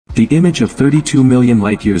The image of 32 million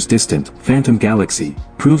light-years distant, phantom galaxy,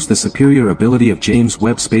 proves the superior ability of James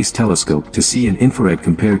Webb Space Telescope to see in infrared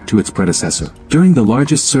compared to its predecessor. During the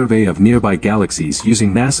largest survey of nearby galaxies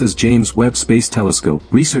using NASA's James Webb Space Telescope,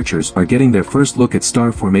 researchers are getting their first look at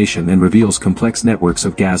star formation and reveals complex networks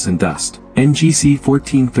of gas and dust. NGC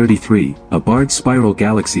 1433, a barred spiral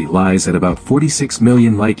galaxy lies at about 46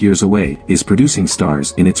 million light-years away, is producing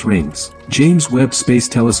stars in its rings. James Webb Space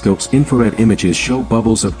Telescope's infrared images show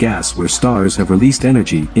bubbles of gas where stars have released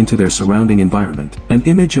energy into their surrounding environment. An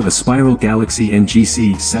image of a spiral galaxy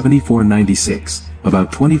NGC 7496,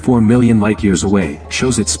 about 24 million light-years away,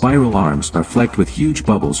 shows its spiral arms are flecked with huge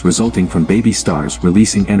bubbles resulting from baby stars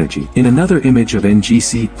releasing energy. In another image of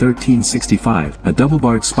NGC 1365, a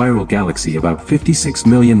double-barred spiral galaxy about 56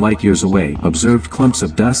 million light-years away, observed clumps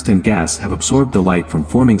of dust and gas have absorbed the light from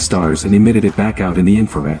forming stars and emitted it back out in the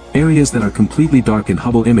infrared. Areas that are completely dark in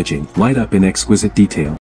Hubble imaging light up in exquisite detail.